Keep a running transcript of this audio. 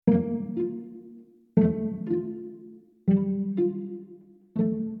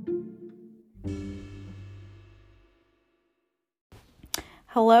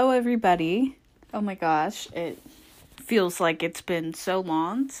Hello, everybody. Oh my gosh, it feels like it's been so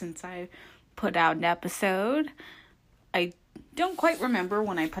long since I put out an episode. I don't quite remember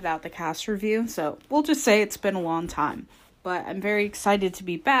when I put out the cast review, so we'll just say it's been a long time. But I'm very excited to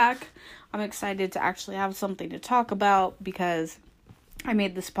be back. I'm excited to actually have something to talk about because I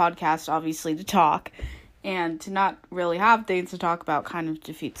made this podcast obviously to talk, and to not really have things to talk about kind of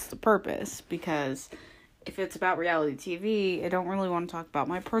defeats the purpose, because if it's about reality TV, I don't really want to talk about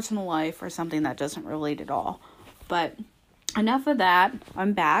my personal life or something that doesn't relate at all. But enough of that.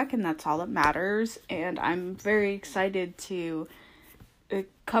 I'm back, and that's all that matters. And I'm very excited to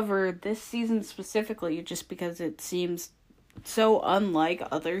cover this season specifically, just because it seems so unlike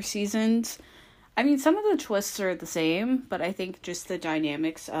other seasons. I mean, some of the twists are the same, but I think just the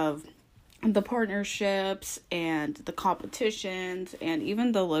dynamics of the partnerships and the competitions and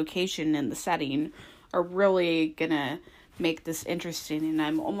even the location and the setting are really gonna make this interesting, and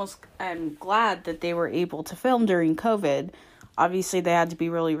I'm glad that they were able to film during COVID. Obviously, they had to be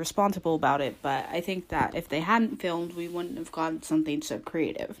really responsible about it, but I think that if they hadn't filmed, we wouldn't have gotten something so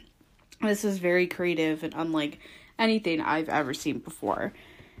creative. This is very creative and unlike anything I've ever seen before.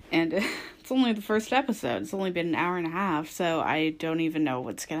 And it's only the first episode. It's only been an hour and a half, so I don't even know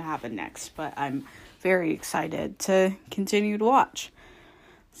what's gonna happen next, but I'm very excited to continue to watch.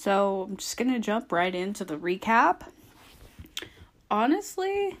 So I'm just going to jump right into the recap.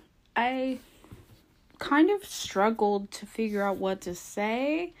 Honestly, I kind of struggled to figure out what to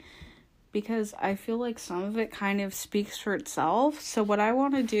say because I feel like some of it kind of speaks for itself. So what I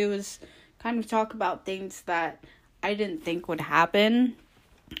want to do is kind of talk about things that I didn't think would happen,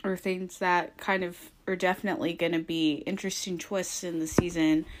 or things that kind of are definitely going to be interesting twists in the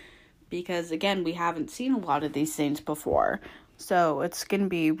season, because again, we haven't seen a lot of these things before. So it's going to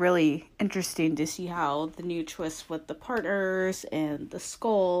be really interesting to see how the new twists with the partners and the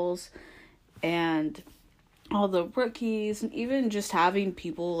skulls and all the rookies, and even just having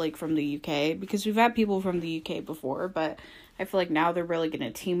people like from the UK, because we've had people from the UK before, but I feel like now they're really going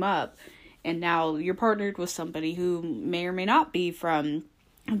to team up, and now you're partnered with somebody who may or may not be from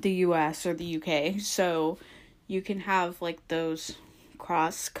the US or the UK, so you can have like those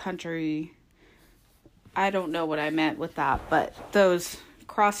cross-country, I don't know what I meant with that, but those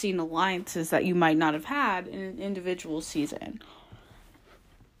crossing alliances that you might not have had in an individual season.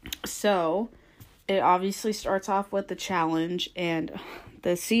 So, it obviously starts off with the challenge, and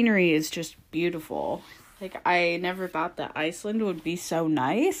the scenery is just beautiful. Like, I never thought that Iceland would be so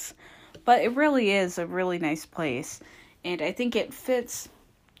nice, but it really is a really nice place. And I think it fits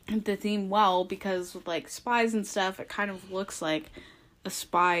the theme well, because with, like, spies and stuff, it kind of looks like a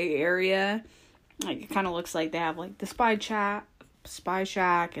spy area. Like, it kind of looks like they have, like, the spy shack,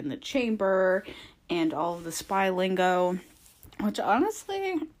 and the chamber, and all of the spy lingo, which,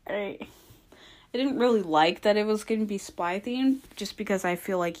 honestly, I didn't really like that it was going to be spy themed, just because I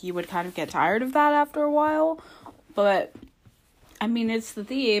feel like you would kind of get tired of that after a while, but, I mean, it's the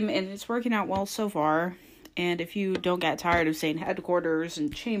theme, and it's working out well so far, and if you don't get tired of saying headquarters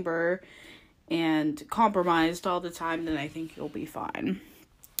and chamber and compromised all the time, then I think you'll be fine.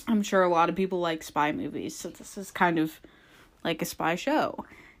 I'm sure a lot of people like spy movies, so this is kind of like a spy show.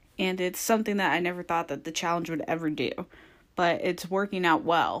 And it's something that I never thought that the challenge would ever do. But it's working out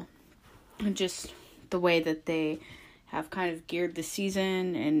well. And just the way that they have kind of geared the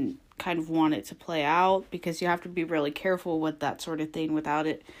season and kind of want it to play out, because you have to be really careful with that sort of thing without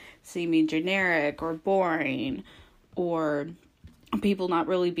it seeming generic or boring or people not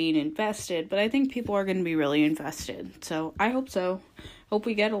really being invested. But I think people are going to be really invested. So I hope so. Hope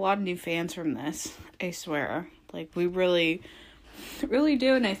we get a lot of new fans from this, I swear. Like, we really, really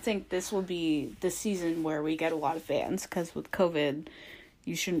do, and I think this will be the season where we get a lot of fans, because with COVID,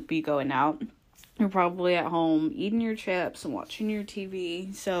 you shouldn't be going out. You're probably at home eating your chips and watching your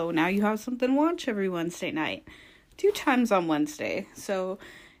TV, so now you have something to watch every Wednesday night. 2 times on Wednesday, so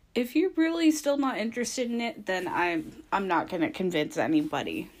if you're really still not interested in it, then I'm not going to convince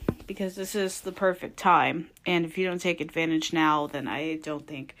anybody, because this is the perfect time, and if you don't take advantage now, then I don't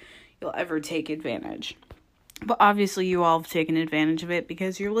think you'll ever take advantage. But obviously you all have taken advantage of it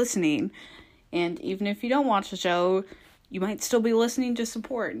because you're listening, and even if you don't watch the show, you might still be listening to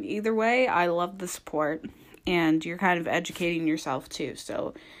support. And either way, I love the support, and you're kind of educating yourself too,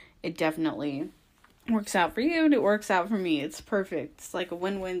 so it definitely works out for you, and it works out for me. It's perfect. It's like a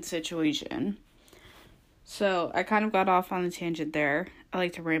win-win situation. So, I kind of got off on a tangent there. I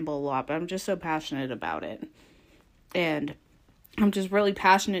like to ramble a lot, but I'm just so passionate about it. And I'm just really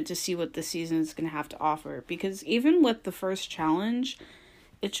passionate to see what this season is going to have to offer. Because even with the first challenge,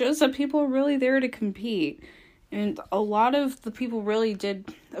 it shows that people are really there to compete. And a lot of the people really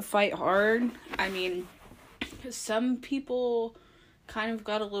did fight hard. I mean, some people kind of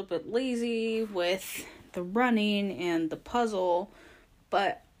got a little bit lazy with the running and the puzzle,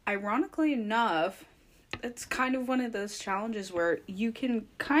 but ironically enough, it's kind of one of those challenges where you can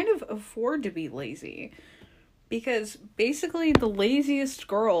kind of afford to be lazy, because basically the laziest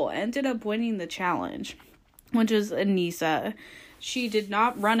girl ended up winning the challenge, which is Aneesa. She did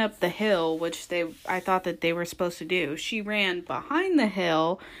not run up the hill, which I thought that they were supposed to do. She ran behind the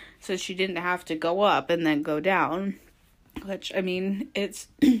hill so she didn't have to go up and then go down. Which, I mean, it's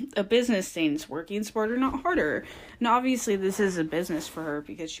a business thing. It's working smarter, not harder. And obviously this is a business for her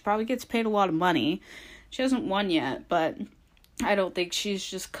because she probably gets paid a lot of money. She hasn't won yet, but I don't think she's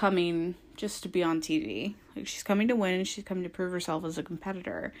just coming just to be on TV. Like, she's coming to win. She's coming to prove herself as a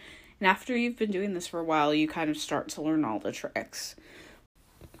competitor. And after you've been doing this for a while, you kind of start to learn all the tricks.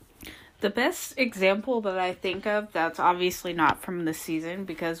 The best example that I think of that's obviously not from this season,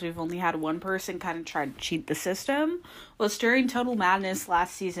 because we've only had one person kind of try to cheat the system, was during Total Madness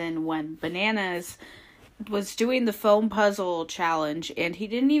last season when Bananas was doing the foam puzzle challenge, and he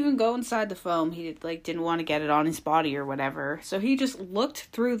didn't even go inside the foam. He didn't want to get it on his body or whatever. So he just looked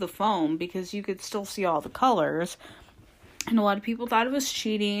through the foam because you could still see all the colors. And a lot of people thought it was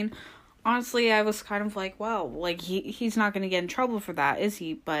cheating. Honestly, I was kind of like, wow, like he's not going to get in trouble for that, is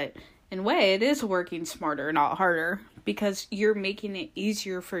he? But in a way, it is working smarter, not harder, because you're making it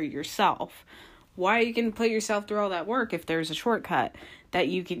easier for yourself. Why are you going to put yourself through all that work if there's a shortcut that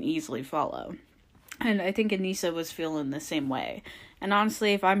you can easily follow? And I think Aneesa was feeling the same way. And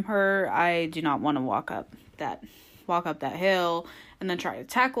honestly, if I'm her, I do not want to walk up that hill and then try to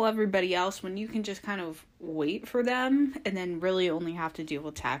tackle everybody else when you can just kind of wait for them and then really only have to deal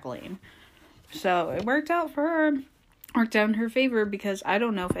with tackling. So it worked out for her. Worked out in her favor, because I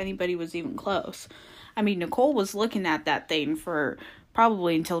don't know if anybody was even close. I mean, Nicole was looking at that thing for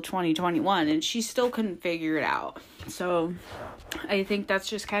probably until 2021, and she still couldn't figure it out. So I think that's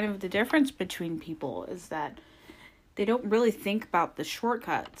just kind of the difference between people, is that they don't really think about the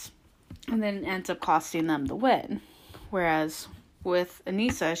shortcuts, and then it ends up costing them the win. Whereas with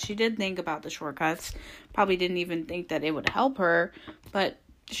Aneesa, she did think about the shortcuts, probably didn't even think that it would help her, but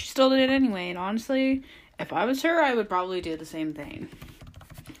she still did it anyway. And honestly, if I was her, I would probably do the same thing.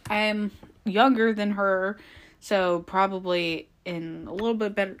 I'm younger than her, so probably in a little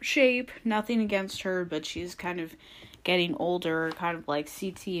bit better shape. Nothing against her, but she's kind of getting older, kind of like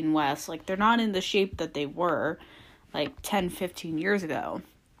CT and Wes. Like, they're not in the shape that they were like 10, 15 years ago.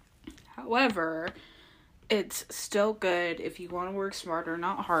 However, it's still good if you want to work smarter,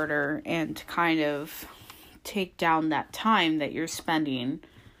 not harder, and to kind of take down that time that you're spending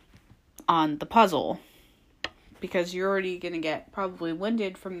on the puzzle. Because you're already going to get probably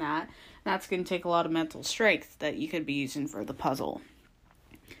winded from that. That's going to take a lot of mental strength that you could be using for the puzzle.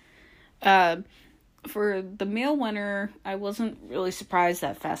 For the male winner, I wasn't really surprised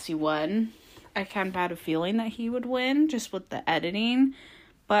that Fessy won. I kind of had a feeling that he would win, just with the editing.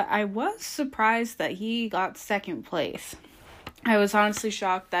 But I was surprised that he got second place. I was honestly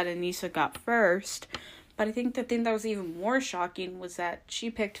shocked that Aneesa got first. But I think the thing that was even more shocking was that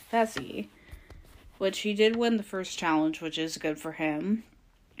she picked Fessy, which he did win the first challenge, which is good for him.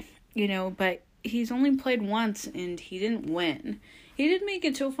 You know, but he's only played once and he didn't win. He did make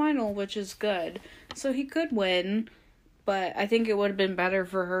it to a final, which is good. So he could win, but I think it would have been better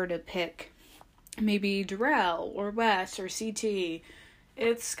for her to pick maybe Darrell or Wes or CT.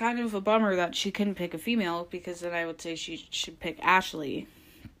 It's kind of a bummer that she couldn't pick a female, because then I would say she should pick Ashley.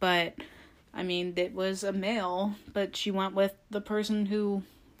 But, I mean, it was a male, but she went with the person who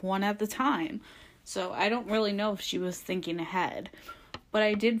won at the time. So I don't really know if she was thinking ahead. But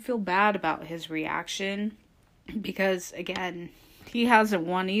I did feel bad about his reaction, because, again, he hasn't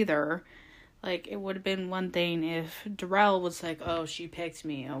won either. Like, it would have been one thing if Darrell was like, oh, she picked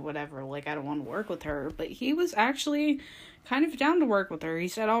me or whatever, like, I don't want to work with her. But he was actually kind of down to work with her. He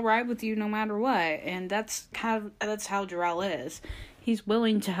said, I'll ride with you no matter what. And that's how Darrell is. He's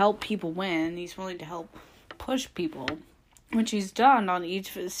willing to help people win. He's willing to help push people, which he's done on each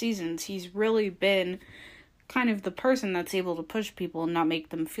of his seasons. He's really been kind of the person that's able to push people and not make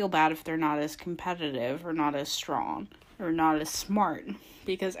them feel bad if they're not as competitive or not as strong or not as smart,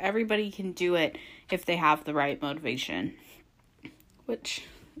 because everybody can do it if they have the right motivation, which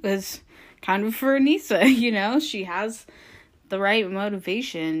is kind of for Aneesa. You know, she has the right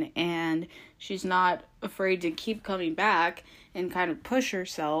motivation and she's not afraid to keep coming back and kind of push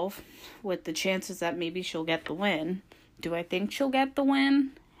herself with the chances that maybe she'll get the win. Do I think she'll get the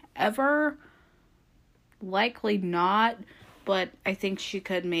win ever? Likely not, but I think she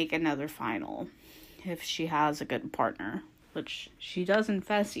could make another final. if she has a good partner, which she does in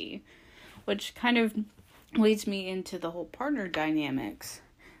Fessy, which kind of leads me into the whole partner dynamics.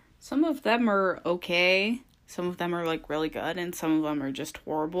 Some of them are okay, some of them are like really good, and some of them are just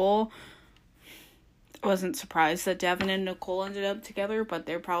horrible. I wasn't surprised that Devin and Nicole ended up together, but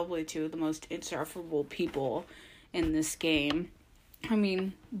they're probably two of the most insufferable people in this game. I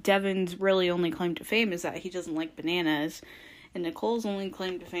mean, Devin's really only claim to fame is that he doesn't like bananas, and Nicole's only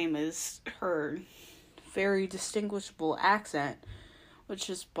claim to fame is her very distinguishable accent, which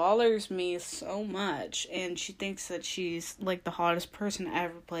just bothers me so much, and she thinks that she's like the hottest person to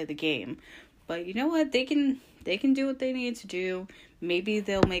ever play the game. But you know what? They can do what they need to do. Maybe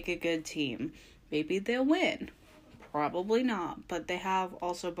they'll make a good team. Maybe they'll win. Probably not, but they have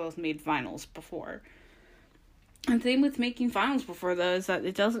also both made finals before. And the thing with making finals before, though, is that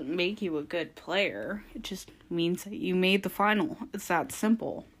it doesn't make you a good player. It just means that you made the final. It's that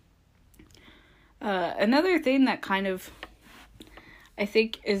simple. Another thing that kind of, I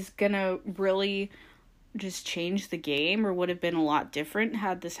think, is gonna really just change the game, or would have been a lot different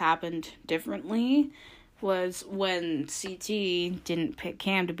had this happened differently, was when CT didn't pick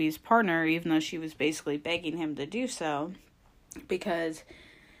Cam to be his partner, even though she was basically begging him to do so, because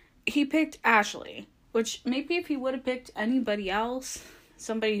he picked Ashley. Which, maybe if he would have picked anybody else,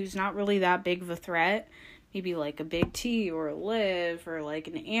 somebody who's not really that big of a threat, maybe like a Big T or a Liv or like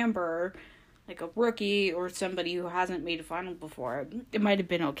an Amber, like a rookie or somebody who hasn't made a final before, it might have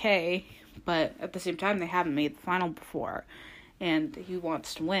been okay, but at the same time, they haven't made the final before, and he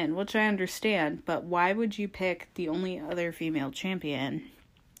wants to win, which I understand, but why would you pick the only other female champion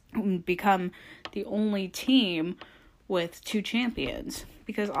and become the only team with two champions?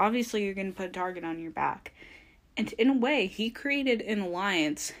 Because obviously you're going to put a target on your back. And in a way, he created an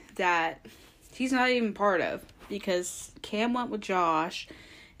alliance that he's not even part of. Because Cam went with Josh,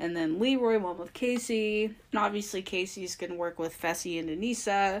 and then Leroy went with Casey. And obviously Casey's going to work with Fessy and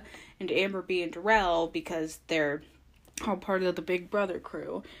Anissa, and Amber B and Darrell, because they're all part of the Big Brother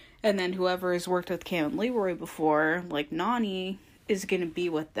crew. And then whoever has worked with Cam and Leroy before, like Nany, is going to be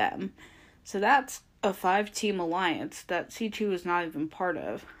with them. So that's a 5-team alliance that C2 is not even part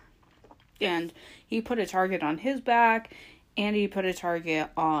of. And he put a target on his back, and he put a target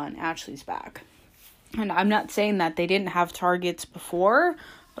on Ashley's back. And I'm not saying that they didn't have targets before,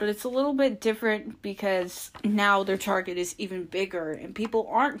 but it's a little bit different because now their target is even bigger, and people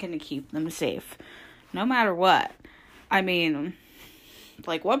aren't going to keep them safe, no matter what. I mean,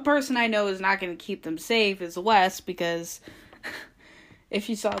 like, one person I know is not going to keep them safe is Wes, because if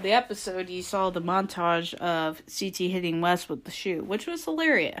you saw the episode, you saw the montage of CT hitting Wes with the shoe, which was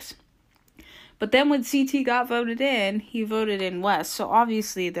hilarious. But then when CT got voted in, he voted in Wes. So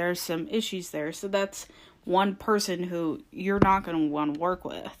obviously there's some issues there. So that's one person who you're not going to want to work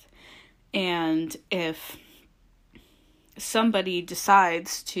with. And if somebody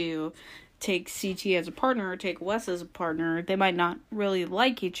decides to take CT as a partner or take Wes as a partner, they might not really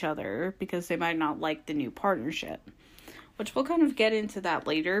like each other because they might not like the new partnership. Which we'll kind of get into that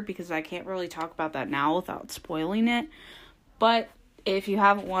later because I can't really talk about that now without spoiling it. But if you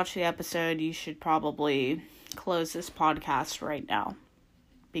haven't watched the episode, you should probably close this podcast right now.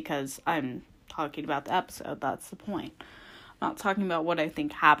 Because I'm talking about the episode, that's the point. I'm not talking about what I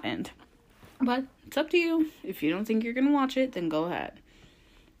think happened. But it's up to you. If you don't think you're going to watch it, then go ahead.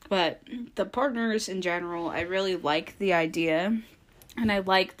 But the partners in general, I really like the idea. And I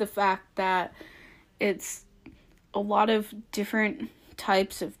like the fact that it's a lot of different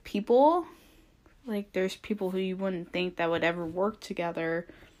types of people. Like, there's people who you wouldn't think that would ever work together.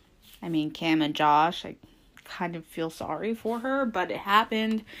 I mean, Cam and Josh, I kind of feel sorry for her, but it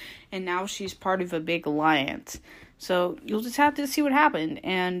happened, and now she's part of a big alliance. So, you'll just have to see what happened,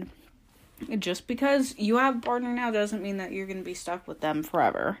 and just because you have a partner now doesn't mean that you're going to be stuck with them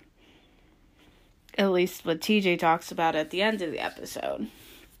forever. At least what TJ talks about at the end of the episode.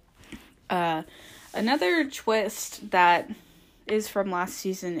 Another twist that is from last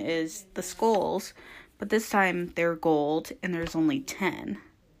season is the skulls, but this time they're gold and there's only 10.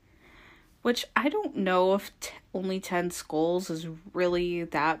 Which I don't know if only 10 skulls is really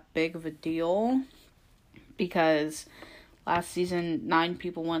that big of a deal, because last season 9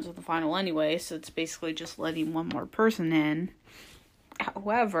 people went to the final anyway, so it's basically just letting one more person in.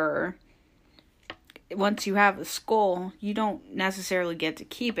 However, once you have a skull, you don't necessarily get to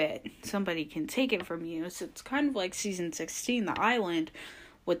keep it. Somebody can take it from you. So it's kind of like season 16, the island,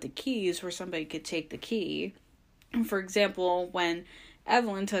 with the keys, where somebody could take the key. For example, when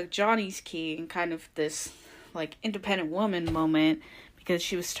Evelyn took Johnny's key in kind of this, like, independent woman moment, because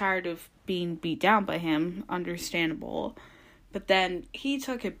she was tired of being beat down by him, understandable. But then he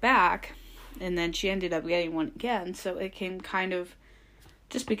took it back, and then she ended up getting one again. So it can kind of,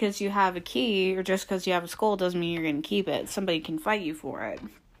 just because you have a key or just because you have a skull doesn't mean you're going to keep it. Somebody can fight you for it.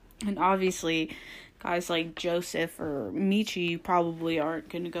 And obviously, guys like Joseph or Michi probably aren't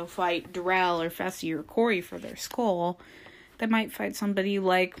going to go fight Darrell or Fessy or Corey for their skull. They might fight somebody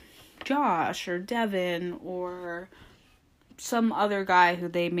like Josh or Devin or some other guy who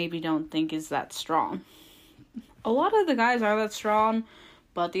they maybe don't think is that strong. A lot of the guys are that strong,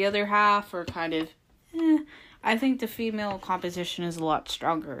 but the other half are kind of, I think the female composition is a lot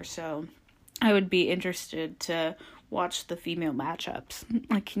stronger, so I would be interested to watch the female matchups.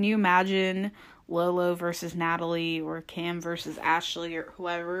 Like, can you imagine Lolo versus Natalie or Cam versus Ashley or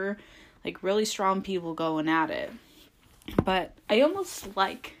whoever? Like, really strong people going at it. But I almost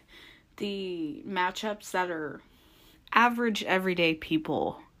like the matchups that are average, everyday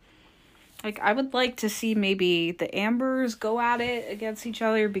people. Like, I would like to see maybe the Ambers go at it against each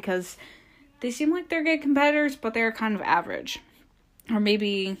other because they seem like they're good competitors, but they're kind of average. Or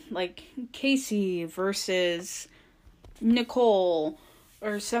maybe, like, Casey versus Nicole,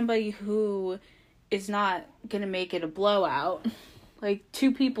 or somebody who is not going to make it a blowout. Like,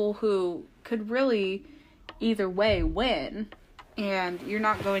 two people who could really either way win, and you're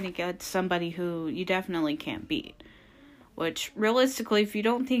not going to get somebody who you definitely can't beat. Which, realistically, if you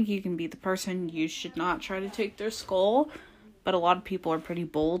don't think you can beat the person, you should not try to take their skull. But a lot of people are pretty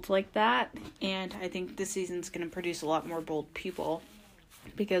bold like that, and I think this season's going to produce a lot more bold people.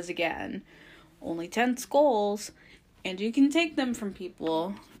 Because, again, only 10 skulls, and you can take them from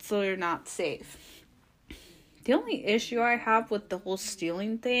people, so they're not safe. The only issue I have with the whole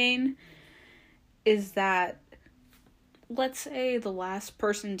stealing thing is that, let's say the last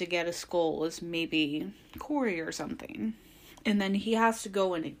person to get a skull is maybe Corey or something, and then he has to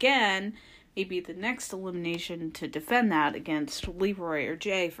go in again, maybe the next elimination, to defend that against Leroy or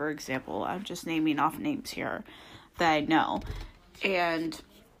Jay, for example. I'm just naming off names here that I know. And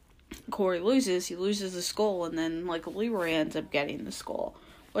Corey loses, he loses the skull, and then, like, Leroy ends up getting the skull,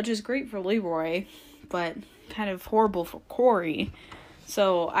 which is great for Leroy, but kind of horrible for Corey.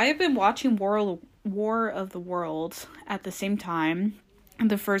 So, I have been watching War of the Worlds at the same time,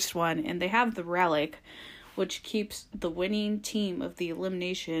 the first one, and they have the relic, which keeps the winning team of the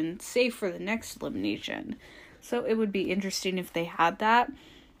elimination safe for the next elimination. So, it would be interesting if they had that,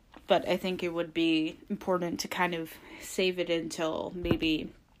 but I think it would be important to kind of save it until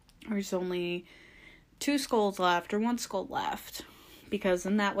maybe there's only 2 skulls left or 1 skull left, because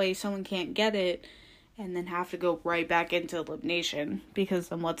in that way someone can't get it and then have to go right back into elimination, because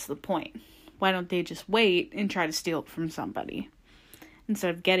then what's the point? Why don't they just wait and try to steal it from somebody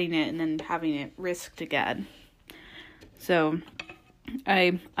instead of getting it and then having it risked again? So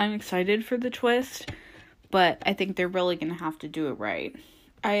I'm excited for the twist, but I think they're really going to have to do it right.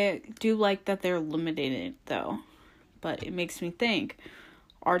 I do like that they're limiting it, though, but it makes me think,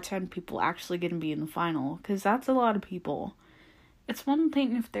 are 10 people actually going to be in the final? Because that's a lot of people. It's one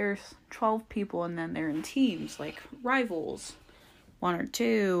thing if there's 12 people and then they're in teams, like rivals, 1 or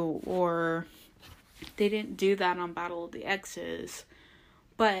 2, or they didn't do that on Battle of the Exes.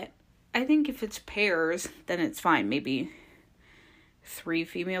 But I think if it's pairs, then it's fine. Maybe 3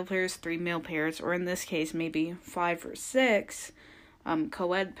 female pairs, 3 male pairs, or in this case, maybe 5 or 6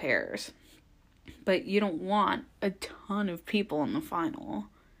 co-ed pairs. But you don't want a ton of people in the final,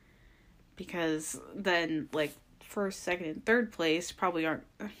 because then, like, first, second, and third place probably aren't,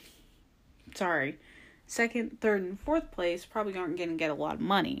 second, third, and fourth place probably aren't going to get a lot of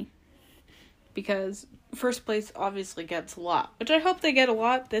money, because first place obviously gets a lot, which I hope they get a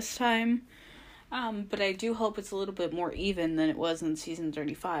lot this time, but I do hope it's a little bit more even than it was in season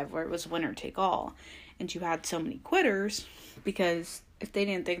 35, where it was winner take all, and you had so many quitters, because if they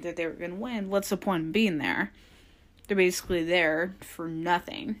didn't think that they were going to win, what's the point of being there? They're basically there for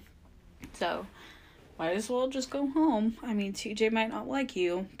nothing. So, might as well just go home. I mean, TJ might not like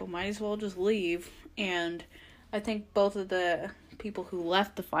you, but might as well just leave. And I think both of the people who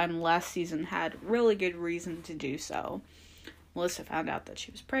left the final last season had really good reason to do so. Melissa found out that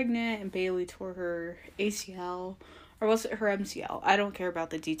she was pregnant, and Bailey tore her ACL, or was it her MCL? I don't care about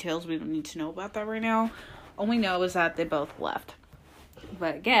the details. We don't need to know about that right now. All we know is that they both left.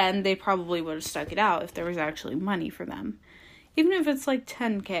 But again, they probably would have stuck it out if there was actually money for them. Even if it's like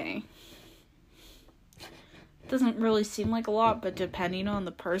 $10,000. Doesn't really seem like a lot, but depending on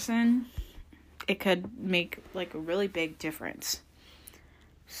the person, it could make like a really big difference.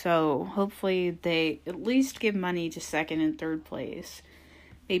 So hopefully they at least give money to second and third place.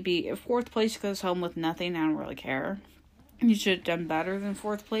 Maybe if fourth place goes home with nothing, I don't really care. You should have done better than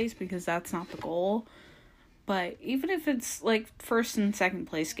fourth place, because that's not the goal. But even if it's like first and second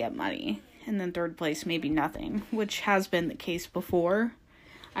place get money, and then third place maybe nothing, which has been the case before.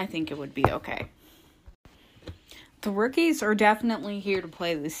 I think it would be okay. The rookies are definitely here to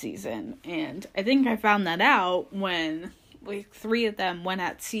play this season, and I think I found that out when three of them went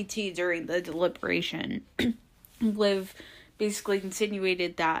at CT during the deliberation. Liv basically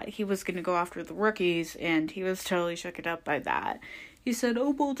insinuated that he was going to go after the rookies, and he was totally shook up by that. He said, oh,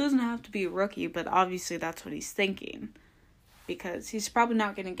 well, it doesn't have to be a rookie, but obviously that's what he's thinking. Because he's probably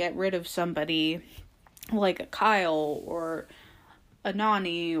not going to get rid of somebody like a Kyle or a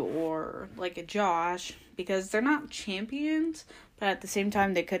Nany or like a Josh, because they're not champions, but at the same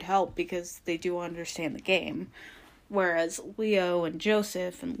time they could help because they do understand the game. Whereas Leo and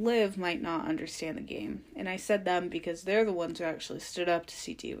Joseph and Liv might not understand the game. And I said them because they're the ones who actually stood up to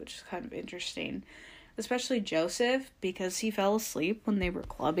CT, which is kind of interesting. Especially Joseph, because he fell asleep when they were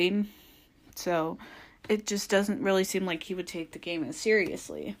clubbing. So it just doesn't really seem like he would take the game as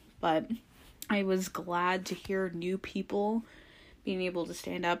seriously. But I was glad to hear new people being able to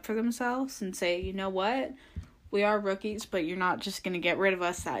stand up for themselves and say, you know what? We are rookies, but you're not just going to get rid of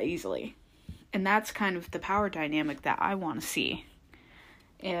us that easily. And that's kind of the power dynamic that I want to see.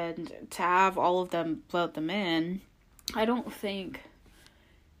 And to have all of them vote them in, I don't think...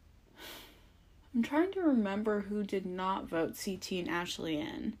 I'm trying to remember who did not vote CT and Ashley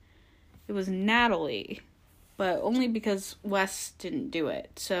in. It was Natalie, but only because Wes didn't do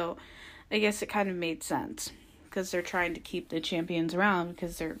it. So I guess it kind of made sense, because they're trying to keep the champions around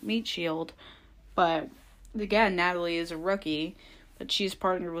because they're meat shield. But again, Natalie is a rookie, but she's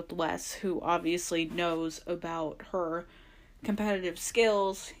partnered with Wes, who obviously knows about her competitive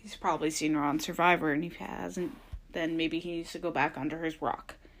skills. He's probably seen her on Survivor, and if he hasn't, then maybe he needs to go back under his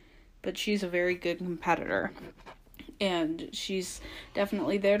rock. But she's a very good competitor, and she's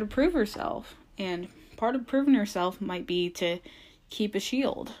definitely there to prove herself. And part of proving herself might be to keep a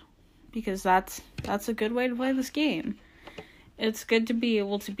shield, because that's a good way to play this game. It's good to be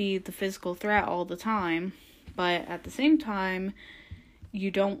able to be the physical threat all the time, but at the same time, you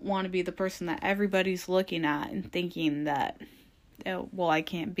don't want to be the person that everybody's looking at and thinking that, oh, well, I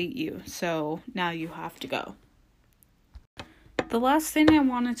can't beat you, so now you have to go. The last thing I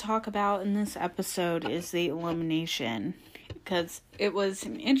want to talk about in this episode is the elimination, because it was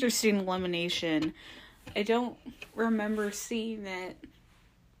an interesting elimination. I don't remember seeing it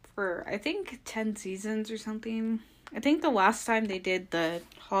for, I think, 10 seasons or something. I think the last time they did the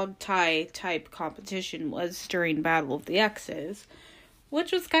hog tie type competition was during Battle of the Exes,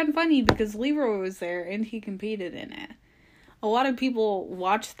 which was kind of funny because Leroy was there and he competed in it. A lot of people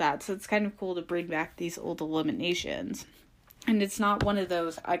watched that, so it's kind of cool to bring back these old eliminations. And it's not one of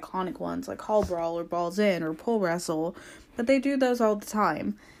those iconic ones like Hall Brawl or Balls In or Pole Wrestle, but they do those all the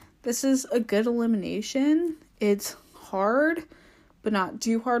time. This is a good elimination. It's hard, but not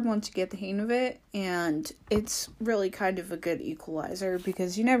too hard once you get the hang of it, and it's really kind of a good equalizer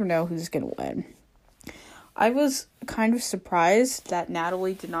because you never know who's going to win. I was kind of surprised that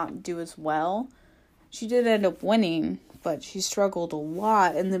Natalie did not do as well. She did end up winning, but she struggled a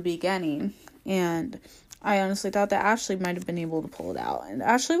lot in the beginning, and I honestly thought that Ashley might have been able to pull it out. And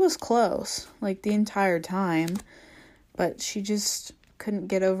Ashley was close, like, the entire time, but she just couldn't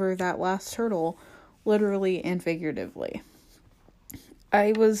get over that last hurdle, literally and figuratively.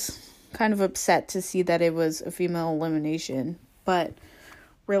 I was kind of upset to see that it was a female elimination, but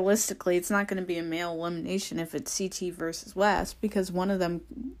realistically, it's not going to be a male elimination if it's CT versus Wes, because one of them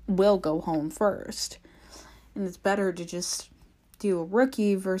will go home first. And it's better to just do a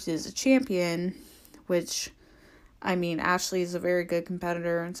rookie versus a champion, which, I mean, Ashley is a very good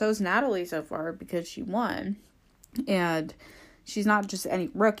competitor, and so is Natalie so far, because she won. And she's not just any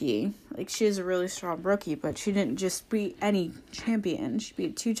rookie. Like, she is a really strong rookie, but she didn't just beat any champion. She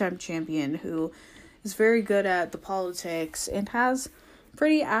beat a 2-time champion who is very good at the politics and has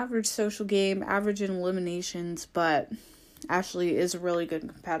pretty average social game, average in eliminations, but Ashley is a really good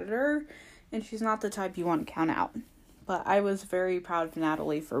competitor, and she's not the type you want to count out. But I was very proud of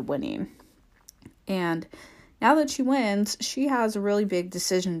Natalie for winning. And now that she wins, she has a really big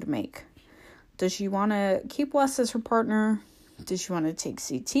decision to make. Does she want to keep Wes as her partner? Does she want to take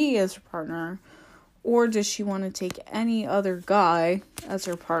CT as her partner? Or does she want to take any other guy as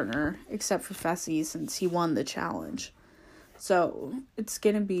her partner, except for Fessy, since he won the challenge? So it's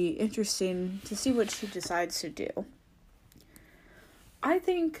going to be interesting to see what she decides to do. I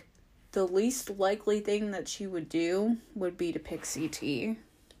think the least likely thing that she would do would be to pick CT,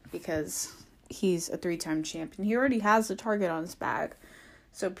 because he's a 3-time champion. He already has a target on his back,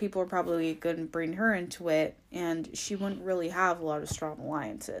 so people are probably going to bring her into it, and she wouldn't really have a lot of strong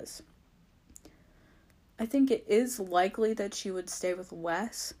alliances. I think it is likely that she would stay with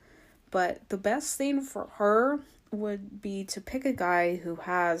Wes, But the best thing for her would be to pick a guy who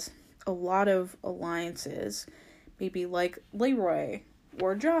has a lot of alliances, maybe like Leroy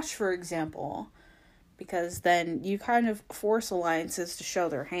or Josh, for example, because then you kind of force alliances to show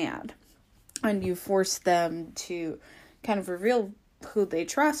their hand, and you force them to kind of reveal who they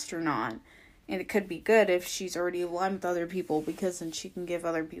trust or not. And it could be good if she's already aligned with other people, because then she can give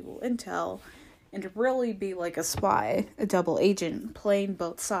other people intel and really be like a spy, a double agent, playing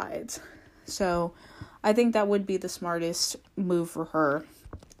both sides. So I think that would be the smartest move for her,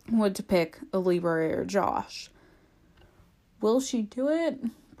 would to pick a Leroy or Josh. Will she do it?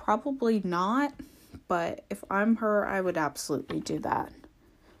 Probably not. But if I'm her, I would absolutely do that.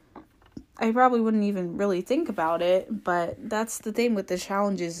 I probably wouldn't even really think about it, but that's the thing with the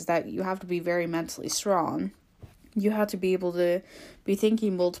challenges, is that you have to be very mentally strong. You have to be able to be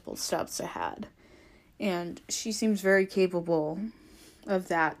thinking multiple steps ahead. And she seems very capable of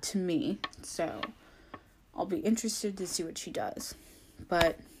that to me. So I'll be interested to see what she does.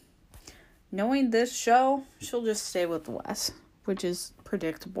 But knowing this show, she'll just stay with Wes, which is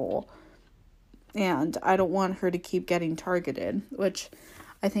predictable. And I don't want her to keep getting targeted, which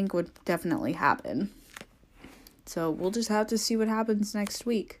I think would definitely happen. So we'll just have to see what happens next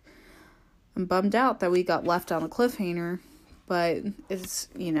week. I'm bummed out that we got left on a cliffhanger, but it's,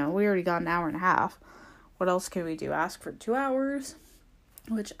 we already got an hour and a half. What else can we do? Ask for 2 hours?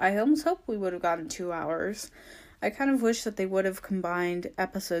 Which I almost hope we would have gotten 2 hours. I kind of wish that they would have combined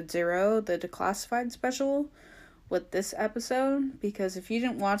episode 0, the Declassified special, with this episode, because if you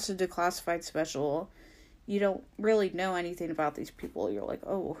didn't watch the Declassified special, you don't really know anything about these people. You're like,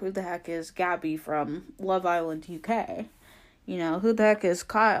 oh, who the heck is Gabby from Love Island UK? Who the heck is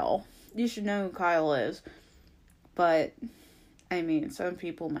Kyle? You should know who Kyle is. But, some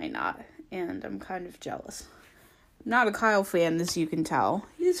people might not, and I'm kind of jealous. Not a Kyle fan, as you can tell.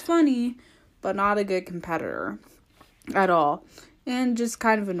 He's funny, but not a good competitor at all. And just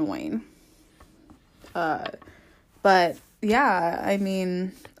kind of annoying. But yeah,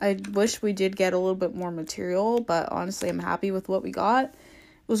 I wish we did get a little bit more material, but honestly, I'm happy with what we got. It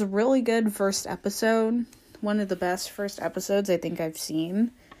was a really good first episode. One of the best first episodes I think I've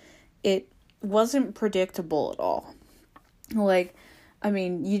seen. It wasn't predictable at all.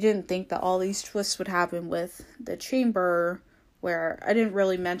 You didn't think that all these twists would happen with the chamber, where, I didn't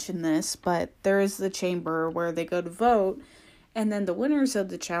really mention this, but there is the chamber where they go to vote, and then the winners of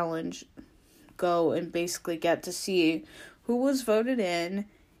the challenge go and basically get to see who was voted in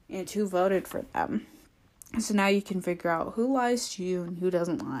and who voted for them. So now you can figure out who lies to you and who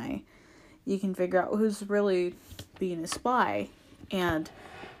doesn't lie. You can figure out who's really being a spy. And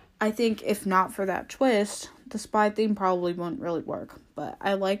I think if not for that twist, the spy theme probably wouldn't really work. But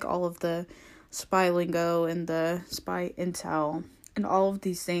I like all of the spy lingo and the spy intel and all of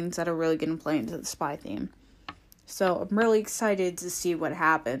these things that are really going to play into the spy theme. So I'm really excited to see what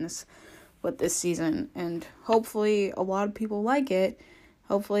happens with this season, and hopefully a lot of people like it.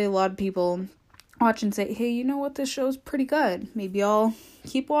 Hopefully a lot of people watch and say, hey, you know what, this show's pretty good. Maybe I'll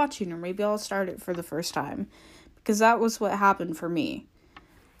keep watching, or maybe I'll start it for the first time, because that was what happened for me.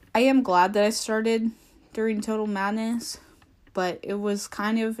 I am glad that I started during Total Madness, but it was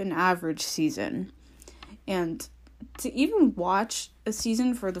kind of an average season, and to even watch a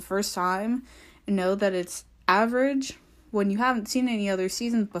season for the first time and know that it's average when you haven't seen any other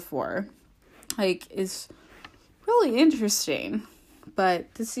seasons before, is really interesting.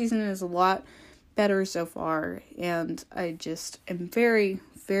 But this season is a lot better so far, and I just am very,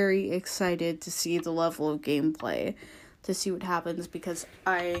 very excited to see the level of gameplay, to see what happens, because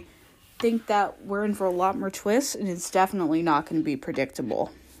I think that we're in for a lot more twists, and it's definitely not going to be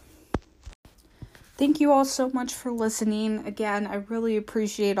predictable. Thank you all so much for listening. Again, I really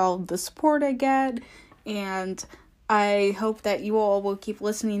appreciate all of the support I get, and I hope that you all will keep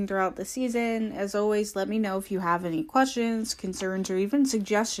listening throughout the season. As always, let me know if you have any questions, concerns, or even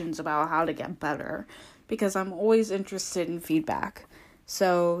suggestions about how to get better, because I'm always interested in feedback.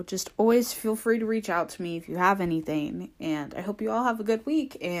 So just always feel free to reach out to me if you have anything, and I hope you all have a good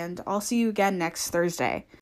week, and I'll see you again next Thursday.